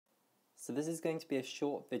So this is going to be a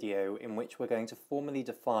short video in which we're going to formally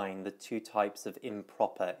define the two types of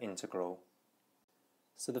improper integral.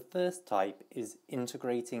 So the first type is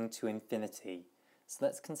integrating to infinity. So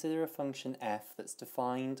let's consider a function f that's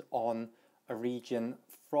defined on a region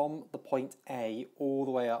from the point A all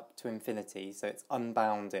the way up to infinity, so it's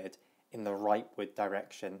unbounded in the rightward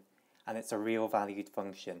direction, and it's a real valued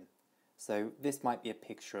function. So this might be a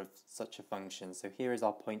picture of such a function. So here is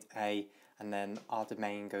our point A, and then our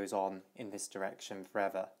domain goes on in this direction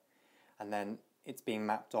forever. And then it's being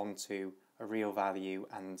mapped onto a real value,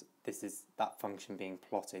 and this is that function being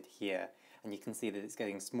plotted here. And you can see that it's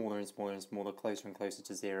getting smaller and smaller and smaller, closer and closer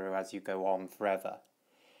to zero as you go on forever.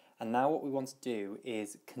 And now what we want to do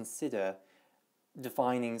is consider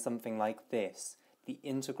defining something like this, the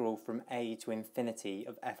integral from a to infinity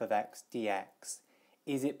of f of x dx.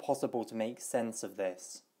 Is it possible to make sense of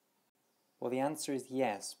this? Well, the answer is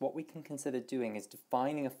yes. What we can consider doing is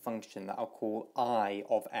defining a function that I'll call I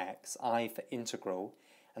of x, I for integral,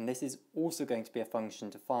 and this is also going to be a function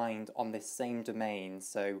defined on this same domain,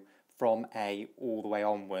 so from a all the way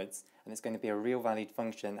onwards, and it's going to be a real valued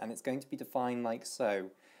function, and it's going to be defined like so.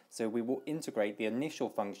 So we will integrate the initial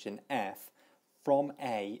function f from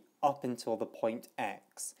a up until the point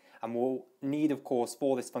x, and we'll need, of course,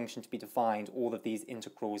 for this function to be defined, all of these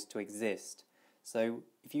integrals to exist. So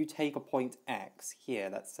if you take a point x here,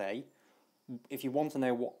 let's say, if you want to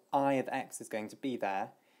know what I of x is going to be there,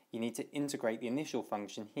 you need to integrate the initial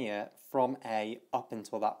function here from a up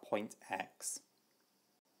until that point x.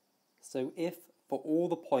 So if for all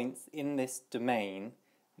the points in this domain,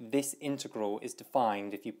 this integral is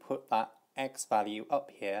defined, if you put that x value up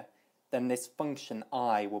here, then this function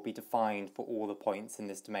I will be defined for all the points in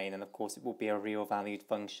this domain, and of course it will be a real valued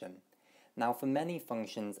function. Now for many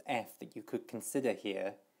functions f that you could consider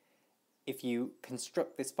here, if you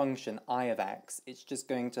construct this function I of x, it's just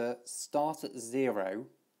going to start at 0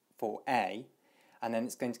 for a, and then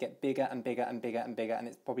it's going to get bigger and bigger and bigger and bigger, and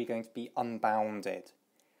it's probably going to be unbounded.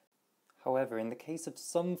 However, in the case of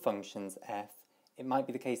some functions f, it might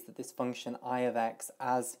be the case that this function I of x,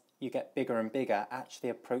 as you get bigger and bigger, actually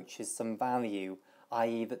approaches some value,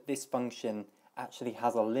 i.e. that this function actually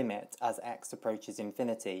has a limit as x approaches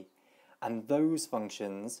infinity. And those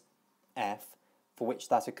functions, f, for which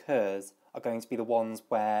that occurs, are going to be the ones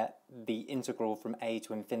where the integral from a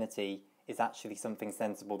to infinity is actually something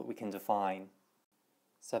sensible that we can define.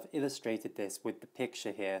 So I've illustrated this with the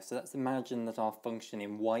picture here. So let's imagine that our function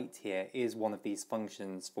in white here is one of these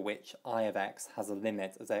functions for which I of x has a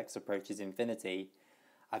limit as x approaches infinity.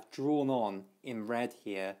 I've drawn on in red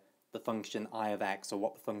here the function I of x, or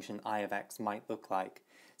what the function I of x might look like.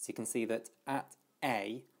 So you can see that at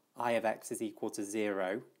a, I of x is equal to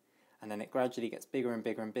 0, and then it gradually gets bigger and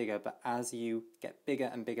bigger and bigger, but as you get bigger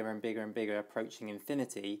and bigger and bigger and bigger approaching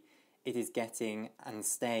infinity, it is getting and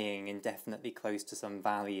staying indefinitely close to some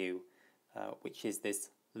value, which is this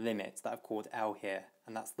limit that I've called L here,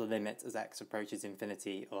 and that's the limit as x approaches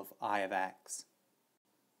infinity of I of x.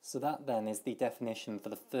 So that then is the definition for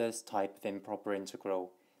the first type of improper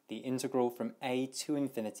integral. The integral from a to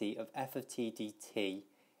infinity of f of t dt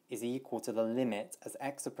is equal to the limit as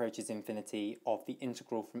x approaches infinity of the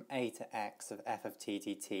integral from a to x of f of t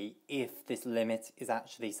dt, if this limit is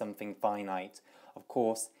actually something finite. Of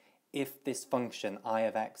course, if this function I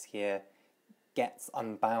of x here gets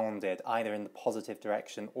unbounded either in the positive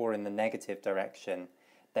direction or in the negative direction,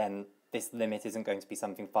 then this limit isn't going to be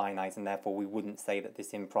something finite, and therefore we wouldn't say that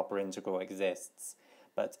this improper integral exists.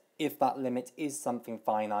 But if that limit is something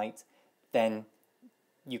finite, then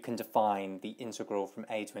you can define the integral from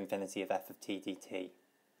a to infinity of f of t dt.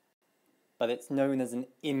 But it's known as an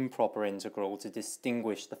improper integral to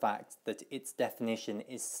distinguish the fact that its definition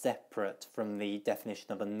is separate from the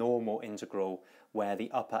definition of a normal integral, where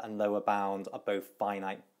the upper and lower bound are both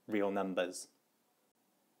finite real numbers.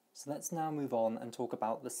 So let's now move on and talk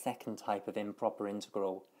about the second type of improper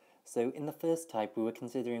integral. So in the first type we were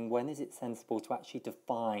considering when is it sensible to actually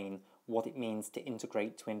define what it means to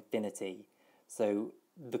integrate to infinity. So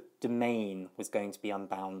the domain was going to be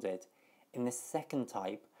unbounded. In this second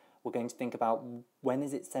type, we're going to think about when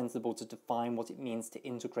is it sensible to define what it means to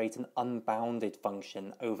integrate an unbounded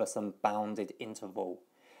function over some bounded interval.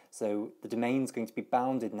 So the domain is going to be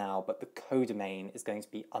bounded now, but the codomain is going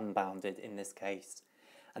to be unbounded in this case.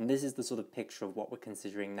 And this is the sort of picture of what we're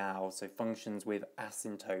considering now, so functions with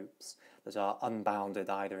asymptotes that are unbounded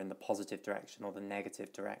either in the positive direction or the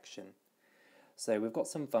negative direction. So we've got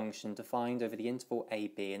some function defined over the interval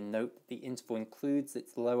ab, and note that the interval includes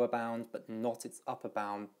its lower bound but not its upper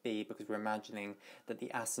bound b, because we're imagining that the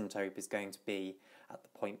asymptote is going to be at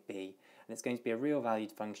the point b. And it's going to be a real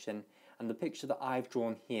valued function, And the picture that I've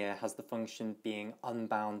drawn here has the function being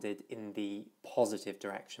unbounded in the positive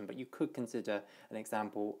direction, but you could consider an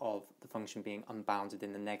example of the function being unbounded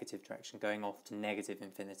in the negative direction, going off to negative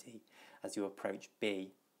infinity as you approach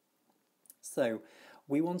b. So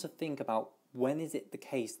we want to think about when is it the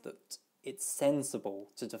case that it's sensible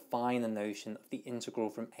to define a notion of the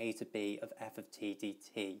integral from a to b of f of t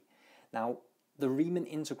dt. Now, the Riemann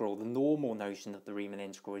integral, the normal notion of the Riemann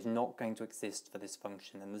integral, is not going to exist for this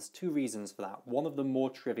function, and there's two reasons for that, one of them more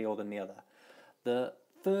trivial than the other. The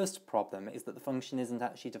first problem is that the function isn't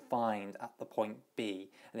actually defined at the point b,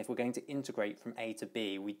 and if we're going to integrate from a to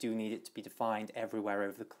b, we do need it to be defined everywhere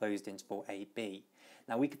over the closed interval ab.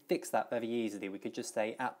 Now we could fix that very easily. We could just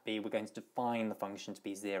say at b we're going to define the function to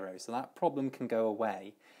be 0, so that problem can go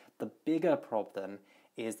away. The bigger problem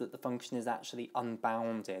is that the function is actually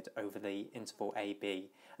unbounded over the interval ab.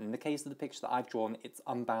 And in the case of the picture that I've drawn, it's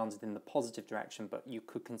unbounded in the positive direction, but you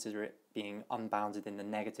could consider it being unbounded in the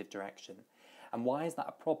negative direction. And why is that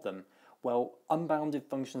a problem? Well, unbounded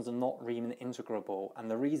functions are not Riemann integrable,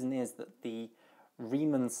 and the reason is that the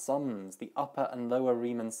Riemann sums, the upper and lower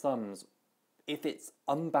Riemann sums, if it's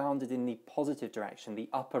unbounded in the positive direction, the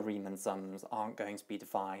upper Riemann sums aren't going to be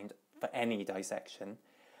defined for any dissection.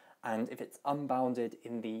 And if it's unbounded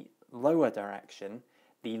in the lower direction,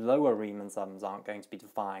 the lower Riemann sums aren't going to be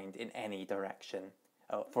defined in any direction,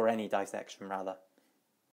 for any dissection rather.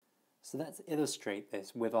 So let's illustrate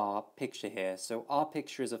this with our picture here. So our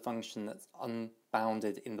picture is a function that's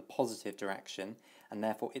unbounded in the positive direction, and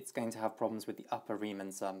therefore it's going to have problems with the upper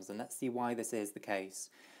Riemann sums, and let's see why this is the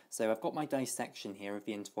case. So I've got my dissection here of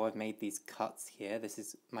the interval. I've made these cuts here. This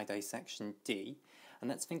is my dissection D. And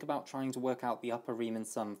let's think about trying to work out the upper Riemann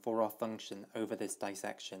sum for our function over this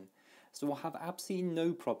dissection. So we'll have absolutely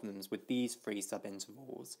no problems with these three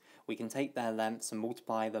subintervals. We can take their lengths and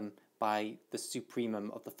multiply them by the supremum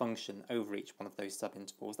of the function over each one of those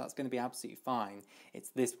subintervals. That's going to be absolutely fine. It's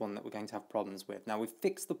this one that we're going to have problems with. Now we've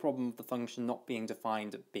fixed the problem of the function not being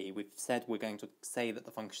defined at b. We've said we're going to say that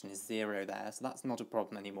the function is 0 there, so that's not a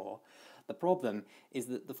problem anymore. The problem is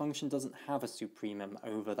that the function doesn't have a supremum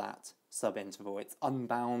over that subinterval. It's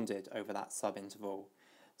unbounded over that subinterval.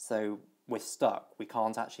 So we're stuck. We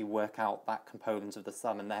can't actually work out that component of the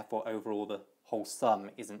sum, and therefore overall the whole sum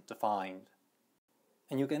isn't defined.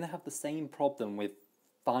 And you're going to have the same problem with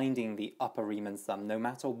finding the upper Riemann sum no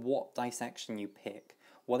matter what dissection you pick.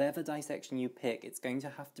 Whatever dissection you pick, it's going to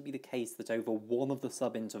have to be the case that over one of the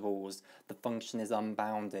subintervals the function is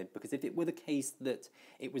unbounded, because if it were the case that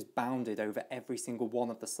it was bounded over every single one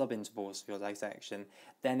of the subintervals for your dissection,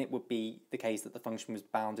 then it would be the case that the function was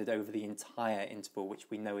bounded over the entire interval, which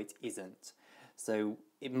we know it isn't. So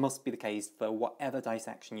it must be the case for whatever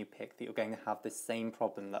dissection you pick that you're going to have this same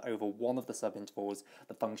problem, that over one of the subintervals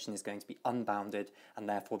the function is going to be unbounded, and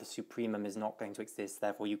therefore the supremum is not going to exist.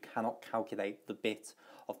 Therefore you cannot calculate the bit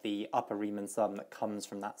of the upper Riemann sum that comes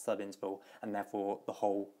from that subinterval, and therefore the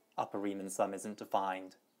whole upper Riemann sum isn't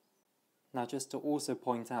defined. Now just to also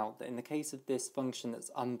point out that in the case of this function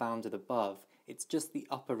that's unbounded above, it's just the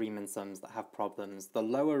upper Riemann sums that have problems. The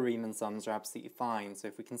lower Riemann sums are absolutely fine. So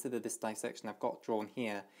if we consider this dissection I've got drawn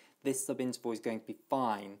here, this subinterval is going to be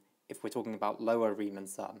fine if we're talking about lower Riemann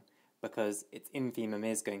sum, because its infimum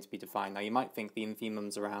is going to be defined. Now you might think the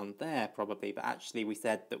infimum's around there probably, but actually we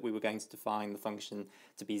said that we were going to define the function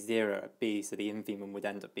to be 0 at b, so the infimum would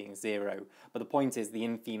end up being 0. But the point is the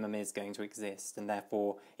infimum is going to exist, and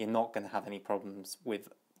therefore you're not going to have any problems with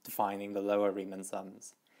defining the lower Riemann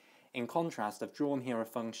sums. In contrast, I've drawn here a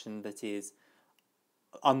function that is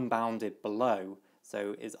unbounded below,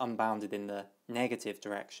 so is unbounded in the negative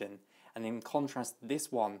direction, and in contrast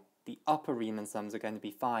this one, the upper Riemann sums are going to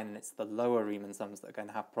be fine, and it's the lower Riemann sums that are going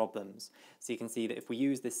to have problems. So you can see that if we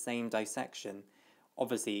use this same dissection,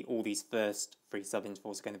 obviously all these first three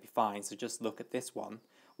subintervals are going to be fine, so just look at this one.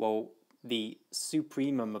 Well, the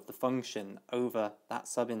supremum of the function over that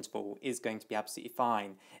subinterval is going to be absolutely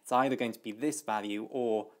fine. It's either going to be this value,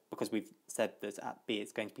 or, because we've said that at b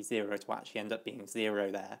it's going to be 0, it will actually end up being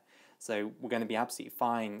 0 there. So we're going to be absolutely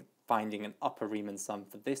fine finding an upper Riemann sum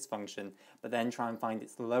for this function, but then try and find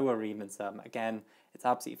its lower Riemann sum. Again, it's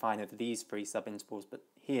absolutely fine over these three subintervals, but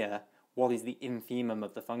here, what is the infimum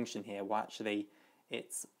of the function here? Well, actually,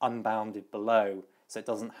 it's unbounded below, so it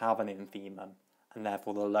doesn't have an infimum, and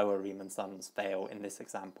therefore the lower Riemann sums fail in this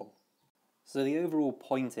example. So the overall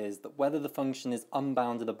point is that whether the function is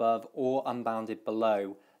unbounded above or unbounded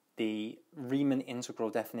below, the Riemann integral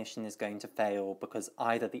definition is going to fail, because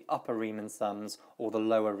either the upper Riemann sums or the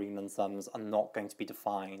lower Riemann sums are not going to be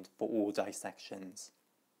defined for all dissections.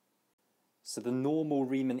 So the normal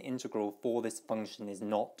Riemann integral for this function is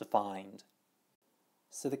not defined.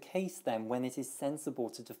 So the case then when it is sensible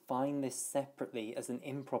to define this separately as an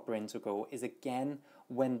improper integral is again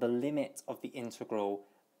when the limit of the integral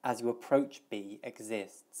as you approach b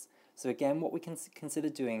exists. So again what we can consider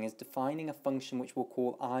doing is defining a function which we'll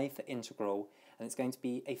call I for integral, and it's going to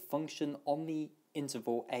be a function on the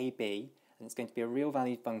interval ab, and it's going to be a real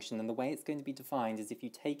valued function, and the way it's going to be defined is if you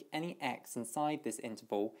take any x inside this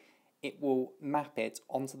interval, it will map it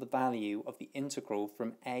onto the value of the integral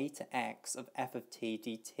from a to x of f of t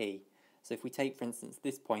dt. So if we take, for instance,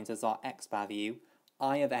 this point as our x value,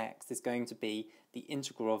 I of x is going to be the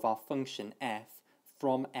integral of our function f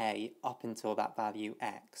from a up until that value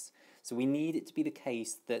x. So we need it to be the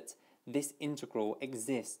case that this integral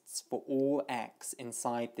exists for all x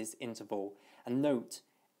inside this interval. And note,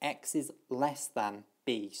 x is less than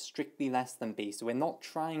b, strictly less than b. So we're not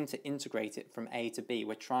trying to integrate it from a to b,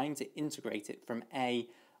 we're trying to integrate it from a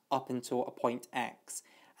up until a point x.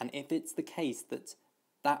 And if it's the case that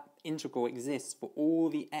that integral exists for all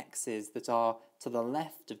the x's that are to the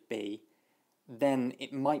left of b, then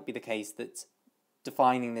it might be the case that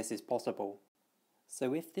defining this is possible.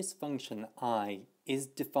 So if this function I is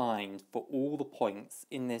defined for all the points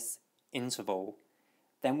in this interval,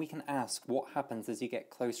 then we can ask what happens as you get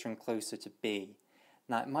closer and closer to b.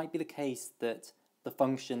 Now it might be the case that the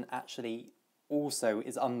function actually also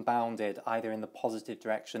is unbounded either in the positive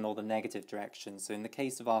direction or the negative direction. So in the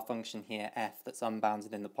case of our function here f that's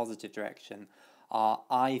unbounded in the positive direction, our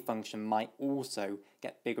I function might also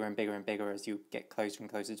get bigger and bigger and bigger as you get closer and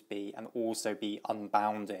closer to b and also be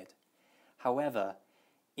unbounded. However,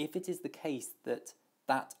 if it is the case that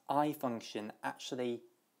that I function actually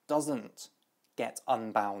doesn't get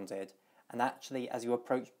unbounded, and actually as you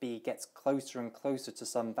approach b gets closer and closer to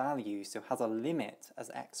some value, so has a limit as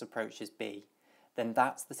x approaches b, then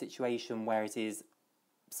that's the situation where it is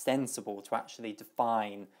sensible to actually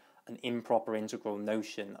define an improper integral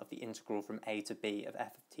notion of the integral from a to b of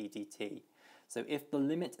f of t dt. So if the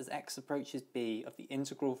limit as x approaches b of the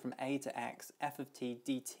integral from a to x f of t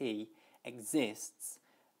dt exists,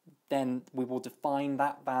 then we will define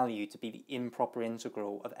that value to be the improper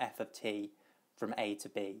integral of f of t from a to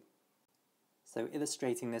b. So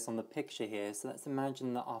illustrating this on the picture here, so let's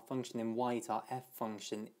imagine that our function in white, our f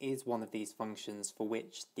function, is one of these functions for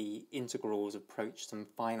which the integrals approach some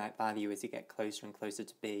finite value as you get closer and closer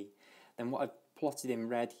to b. Then what I've plotted in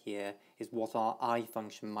red here is what our I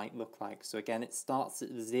function might look like. So again, it starts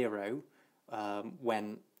at 0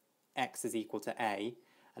 when x is equal to a,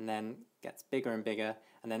 and then gets bigger and bigger,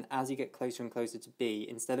 and then as you get closer and closer to b,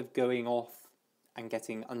 instead of going off and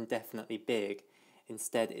getting indefinitely big,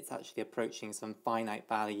 instead it's actually approaching some finite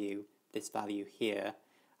value, this value here,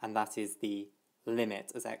 and that is the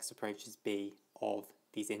limit as x approaches b of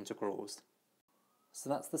these integrals. So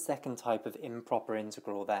that's the second type of improper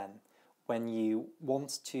integral then, when you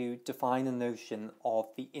want to define a notion of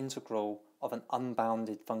the integral of an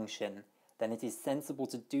unbounded function, then it is sensible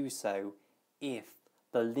to do so if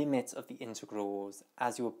the limit of the integrals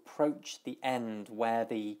as you approach the end where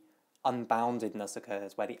the unboundedness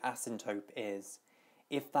occurs, where the asymptote is,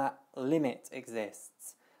 if that limit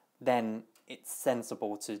exists, then it's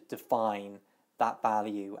sensible to define that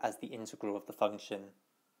value as the integral of the function.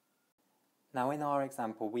 Now in our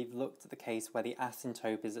example, we've looked at the case where the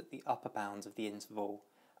asymptote is at the upper bound of the interval,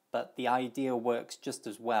 but the idea works just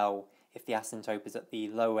as well if the asymptote is at the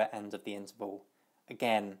lower end of the interval.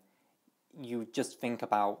 Again, you just think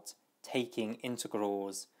about taking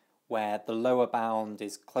integrals where the lower bound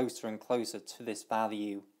is closer and closer to this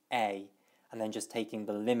value a, and then just taking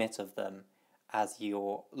the limit of them as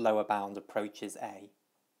your lower bound approaches a.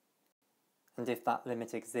 And if that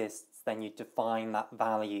limit exists, then you define that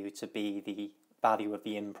value to be the value of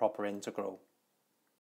the improper integral.